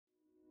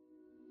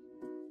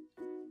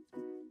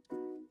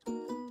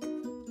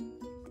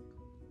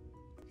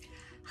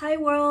Hi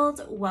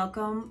world,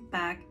 welcome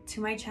back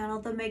to my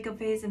channel,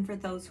 Themakeupphase, and for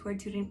those who are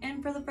tuning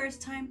in for the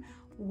first time,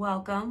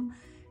 welcome.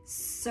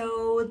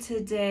 So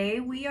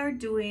today we are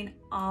doing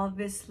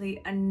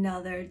obviously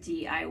another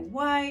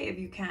DIY. If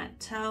you can't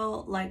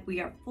tell, like,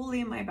 we are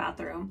fully in my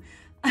bathroom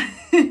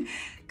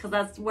because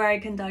that's where I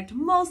conduct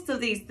most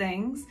of these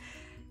things.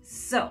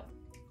 So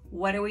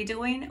what are we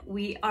doing?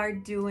 We are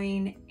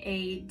doing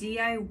a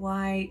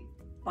DIY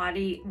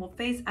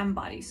face and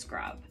body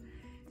scrub.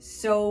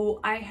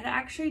 So I had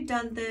actually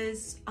done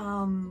this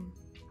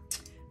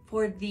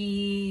for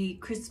the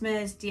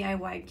Christmas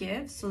DIY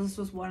gift. So this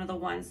was one of the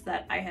ones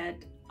that I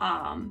had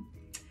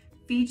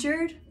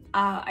featured.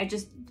 I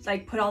just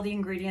like put all the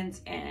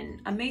ingredients in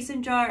a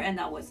mason jar and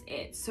that was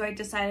it. So I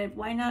decided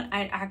why not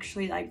I'd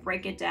actually like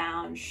break it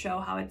down,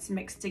 show how it's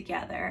mixed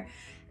together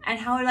and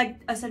how it like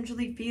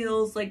essentially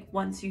feels like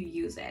once you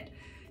use it.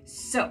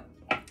 So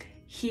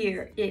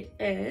here it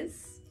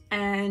is.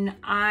 And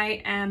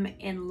I am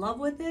in love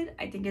with it.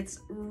 I think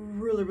it's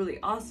really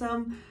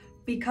awesome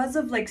because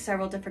of like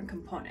several different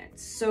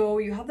components. So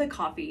you have the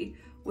coffee,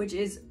 which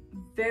is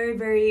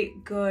very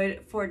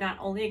good for not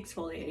only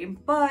exfoliating,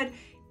 but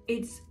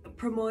it's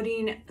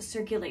promoting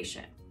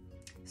circulation.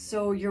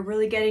 So you're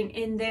really getting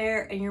in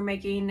there and you're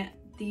making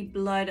the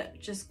blood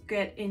just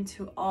get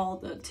into all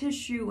the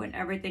tissue and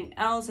everything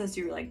else as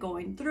you're like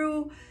going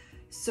through.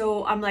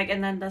 So I'm like,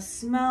 and then the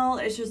smell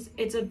is just,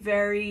 it's a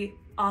very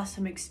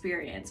awesome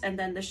experience. And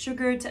then the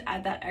sugar to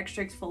add that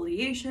extra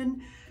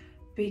exfoliation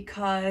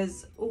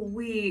because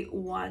we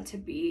want to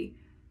be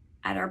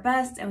at our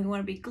best and we want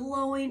to be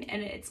glowing,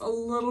 and it's a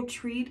little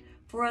treat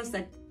for us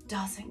that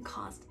doesn't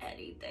cost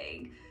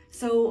anything.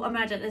 So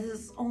imagine this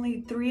is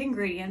only 3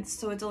 ingredients,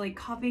 so it's only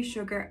coffee,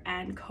 sugar,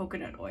 and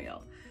coconut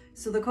oil.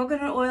 So the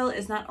coconut oil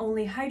is not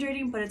only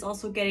hydrating, but it's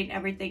also getting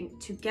everything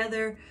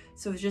together,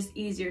 so it's just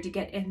easier to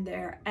get in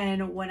there.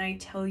 And when I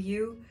tell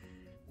you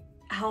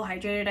how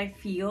hydrated I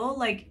feel,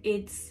 like,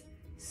 it's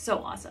so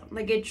awesome.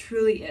 Like, it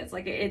truly is.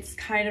 Like, it's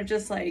kind of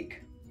just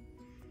like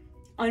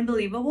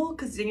unbelievable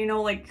because, you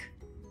know, like,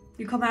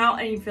 you come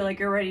out and you feel like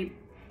you're already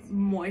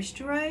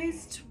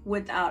moisturized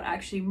without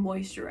actually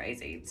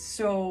moisturizing.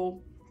 So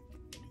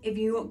if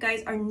you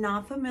guys are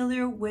not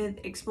familiar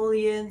with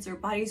exfoliants or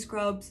body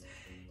scrubs,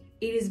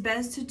 it is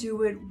best to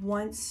do it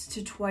once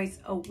to twice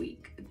a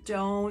week.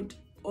 Don't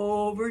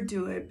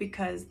overdo it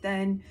because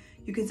then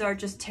you can start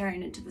just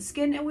tearing into the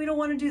skin, and we don't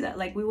want to do that.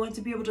 Like, we want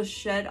to be able to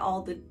shed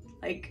all the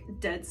like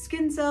dead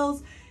skin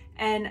cells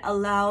and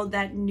allow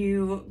that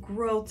new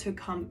growth to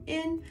come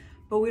in,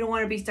 but we don't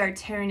want to start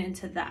tearing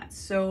into that.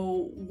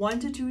 So 1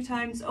 to 2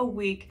 times a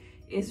week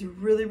is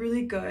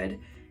really good.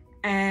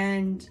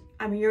 And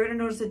I mean, you're gonna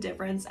notice a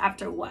difference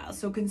after a while.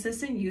 So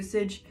consistent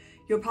usage,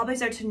 you'll probably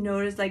start to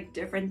notice like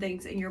different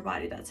things in your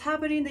body that's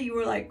happening that you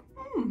were like,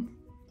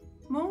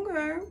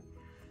 okay.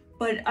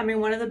 But I mean,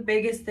 one of the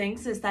biggest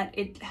things is that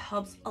it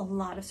helps a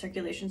lot of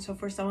circulation. So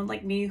for someone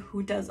like me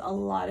who does a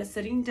lot of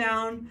sitting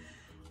down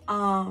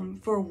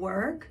for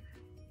work,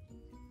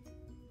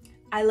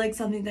 I like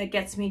something that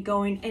gets me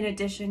going in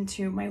addition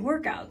to my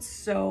workouts.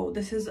 So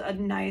this is a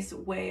nice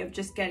way of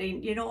just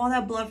getting, you know, all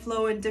that blood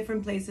flow in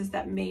different places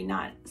that may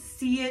not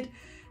see it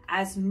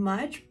as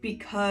much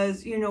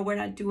because, you know, we're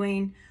not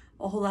doing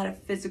a whole lot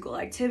of physical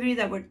activity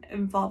that would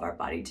involve our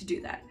body to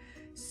do that.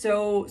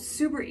 So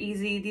super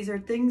easy. These are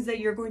things that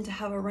you're going to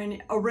have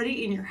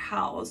already in your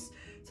house.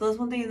 So that's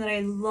one thing that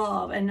I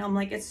love, and I'm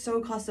like, it's so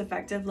cost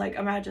effective. Like,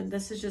 imagine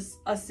this is just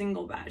a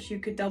single batch. You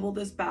could double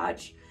this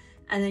batch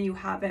and then you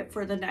have it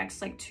for the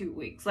next like 2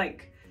 weeks.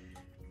 Like,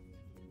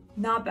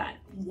 not bad.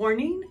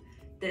 Warning,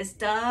 this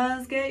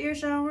does get your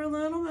shower a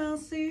little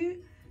messy,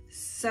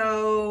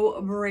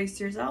 so brace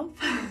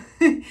yourself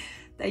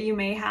that you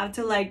may have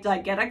to like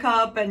get a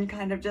cup and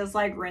kind of just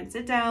like rinse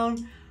it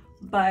down.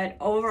 But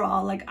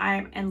overall, like,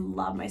 I'm in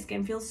love. My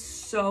skin feels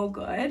so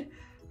good.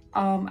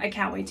 I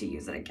can't wait to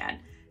use it again.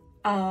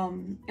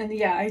 And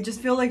yeah, I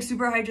just feel like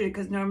super hydrated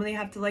because normally I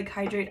have to like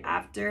hydrate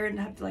after and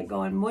have to like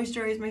go and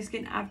moisturize my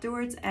skin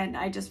afterwards. And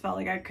I just felt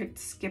like I could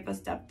skip a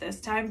step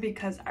this time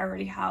because I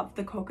already have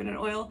the coconut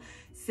oil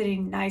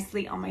sitting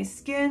nicely on my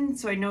skin.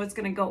 So I know it's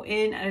gonna go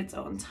in at its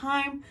own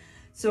time.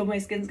 So my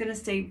skin's gonna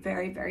stay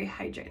very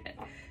hydrated.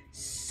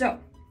 So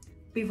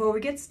before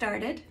we get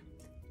started,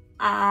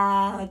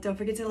 don't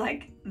forget to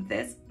like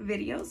this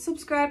video,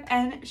 subscribe,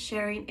 and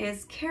sharing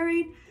is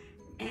caring,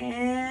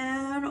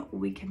 and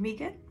we can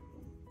begin.